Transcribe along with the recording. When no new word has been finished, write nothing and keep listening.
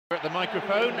at the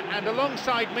microphone, and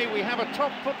alongside me we have a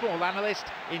top football analyst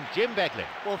in Jim Beglin.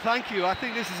 Well, thank you. I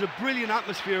think this is a brilliant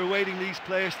atmosphere awaiting these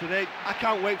players today. I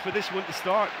can't wait for this one to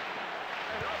start.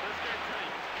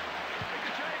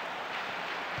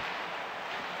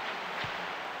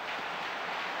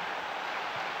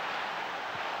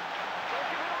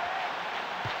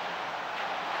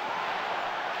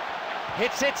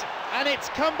 Hits it, and it's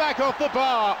come back off the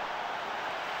bar.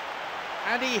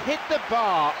 And he hit the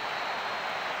bar.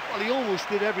 Well, he almost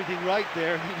did everything right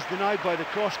there. He was denied by the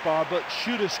crossbar, but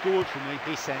should have scored for me.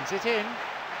 He sends it in.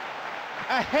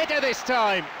 A header this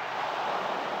time.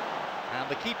 And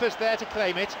the keeper's there to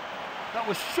claim it. That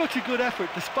was such a good effort,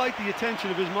 despite the attention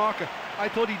of his marker. I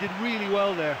thought he did really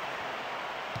well there.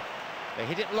 They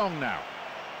hit it long now.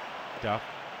 Duff.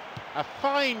 A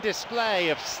fine display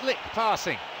of slick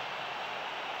passing.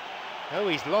 Oh,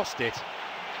 he's lost it.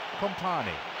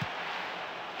 Compani.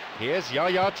 Here's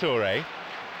Yaya Toure.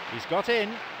 He's got in.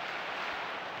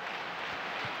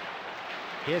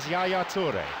 Here's Yaya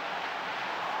Toure.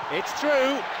 It's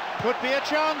through. Could be a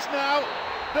chance now.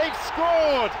 They've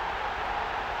scored.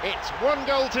 It's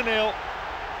 1-0.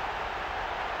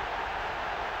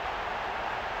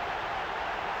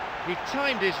 He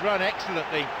timed his run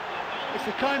excellently. It's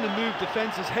the kind of move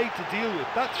defences hate to deal with.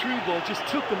 That through ball just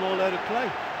took them all out of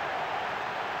play.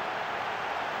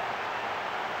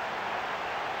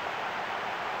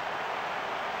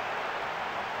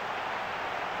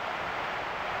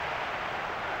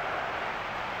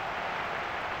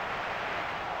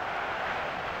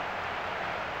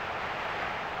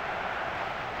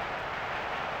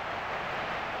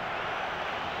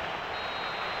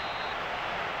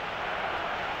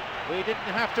 We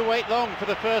didn't have to wait long for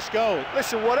the first goal.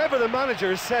 Listen, whatever the manager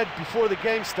has said before the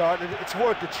game started, it's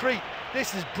worth the treat.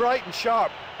 This is bright and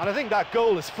sharp, and I think that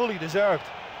goal is fully deserved.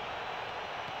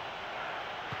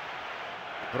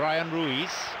 Brian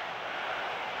Ruiz.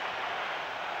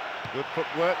 Good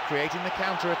footwork, creating the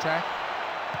counter-attack.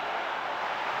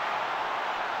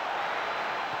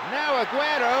 Now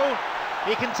Aguero,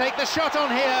 he can take the shot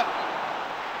on here.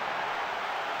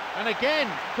 And again,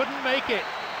 couldn't make it.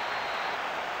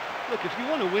 Look, if you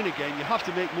want to win a game, you have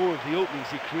to make more of the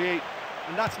openings you create,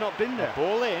 and that's not been there.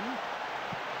 Ball in.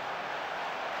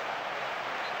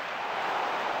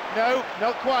 No,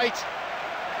 not quite.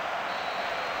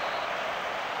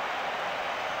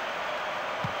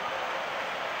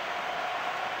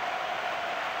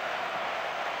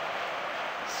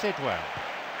 Sidwell.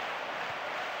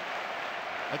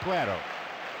 Aguero.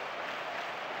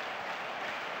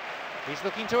 He's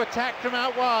looking to attack from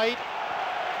out wide.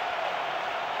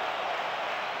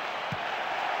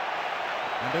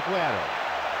 And Aguero.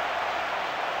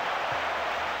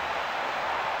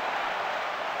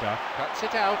 Duff cuts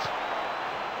it out.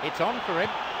 It's on for him.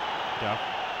 Duff.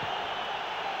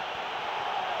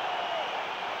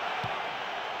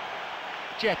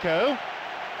 Dzeko.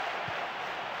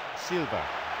 Silva.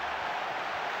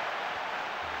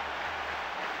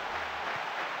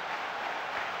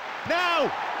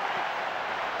 Now!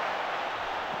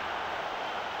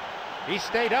 He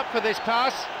stayed up for this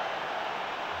pass.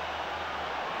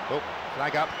 Oh,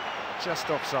 flag up, just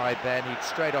offside then. He'd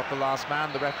straight off the last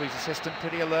man. The referee's assistant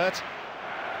pretty alert.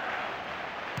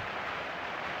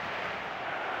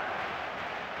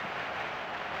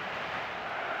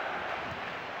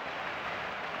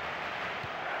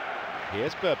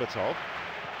 Here's Berbatov.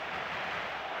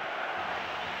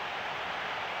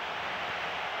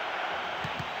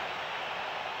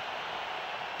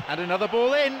 And another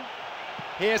ball in.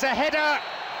 Here's a header,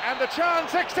 and the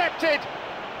chance accepted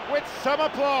with some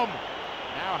aplomb.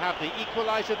 Now have the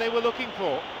equaliser they were looking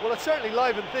for. Well, it certainly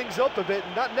livened things up a bit,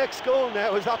 and that next goal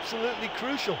now is absolutely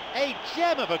crucial. A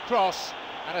gem of a cross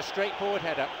and a straightforward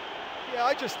header. Yeah,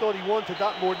 I just thought he wanted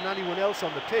that more than anyone else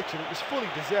on the pitch, and it was fully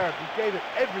deserved. He gave it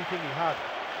everything he had.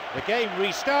 The game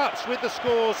restarts with the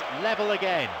scores level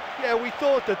again. Yeah, we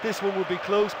thought that this one would be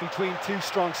close between two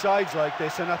strong sides like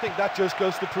this, and I think that just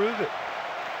goes to prove it.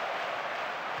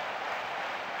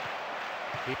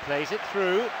 He plays it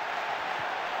through.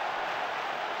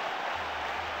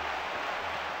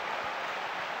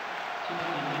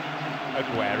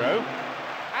 Aguero.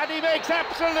 And he makes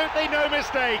absolutely no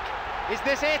mistake. Is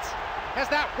this it? Has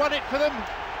that won it for them?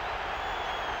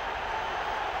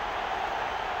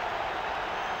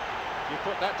 You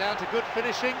put that down to good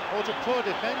finishing or to poor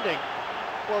defending?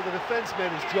 Well, the defence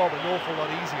made his job an awful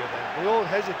lot easier then. They all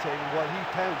hesitated while he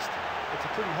pounced. It's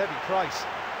a pretty heavy price.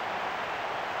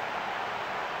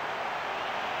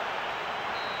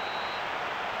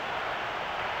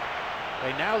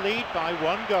 They now lead by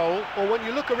 1 goal. Well, when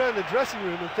you look around the dressing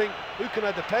room and think, who can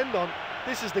I depend on?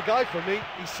 This is the guy for me.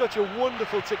 He's such a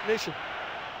wonderful technician.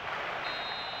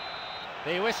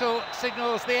 The whistle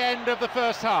signals the end of the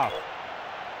first half.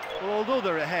 Well, although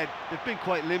they're ahead, they've been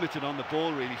quite limited on the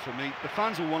ball, really, for me. The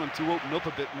fans will want them to open up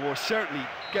a bit more, certainly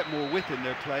get more width in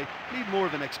their play, need more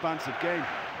of an expansive game.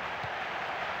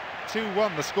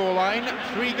 2-1 the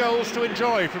scoreline, 3 goals to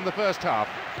enjoy from the first half.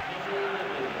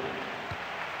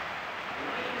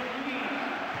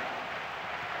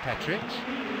 Petric,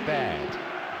 Baird.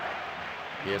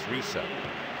 Here's Risa.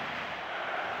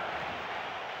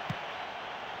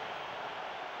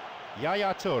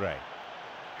 Yaya Toure.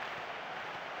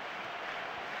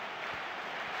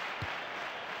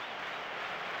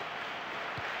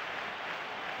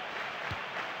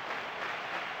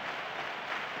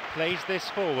 Plays this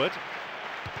forward.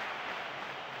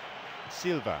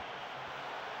 Silva.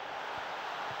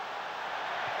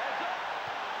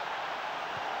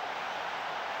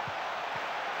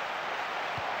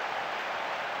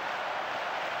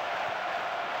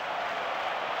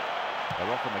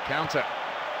 They're off on the counter.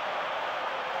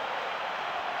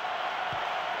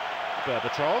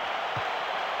 Berbatov.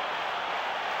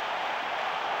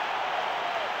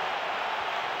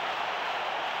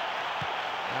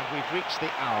 And we've reached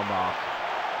the hour mark.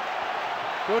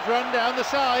 Good run down the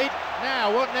side.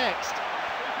 Now, what next?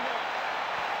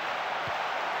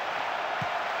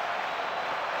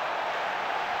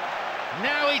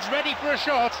 Now he's ready for a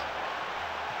shot.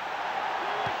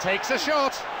 Takes a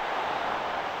shot.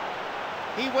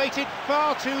 He waited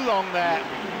far too long there.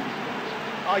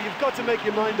 Oh, you've got to make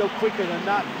your mind up quicker than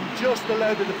that. You just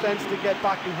allowed the defence to get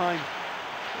back behind.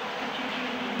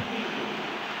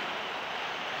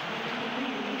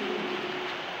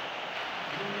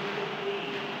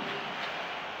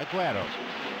 Aguero.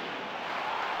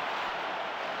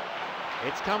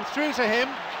 It's come through to him.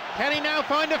 Can he now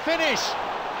find a finish?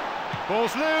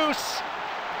 Ball's loose.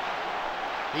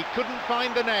 He couldn't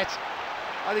find the net.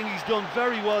 I think he's done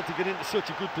very well to get into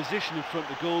such a good position in front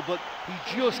of the goal, but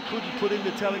he just couldn't put in the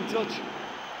telling touch.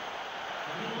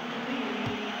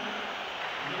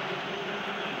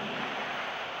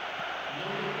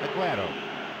 Aguero.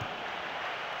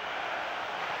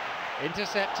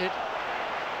 Intercepted.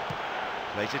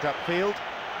 Plays it upfield.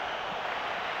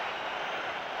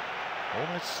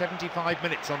 Almost 75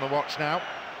 minutes on the watch now.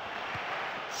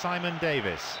 Simon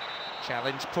Davis.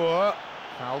 Challenge poor.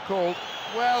 Foul called.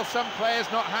 Well, some players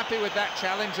not happy with that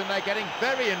challenge and they're getting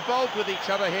very involved with each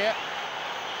other here.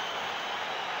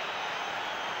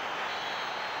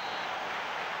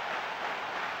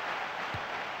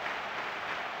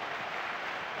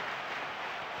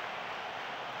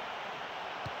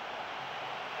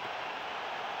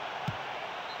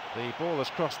 The ball has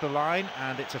crossed the line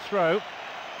and it's a throw.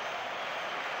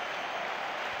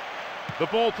 The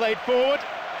ball played forward.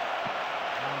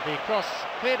 And the cross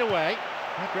cleared away.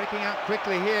 They're breaking out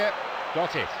quickly here.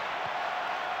 Got it.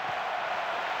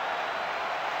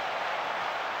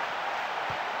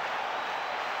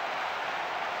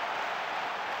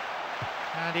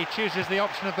 And he chooses the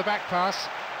option of the back pass.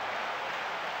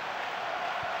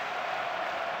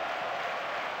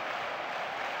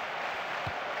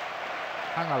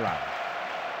 Hangalan.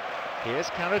 Here's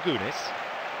Karagounis.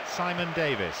 Simon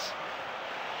Davis.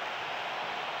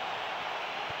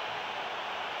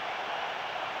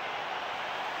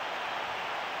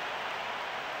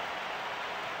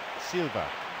 Silva.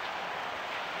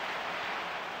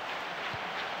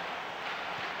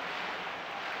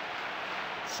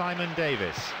 Simon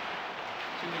Davis.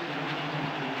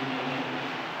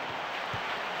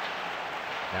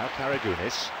 Now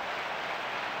Karagounis.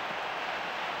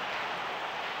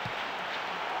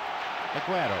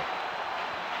 Aguero.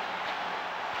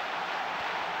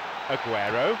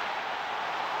 Aguero.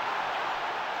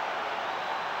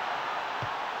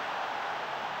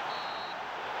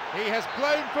 He has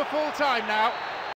blown for full time now.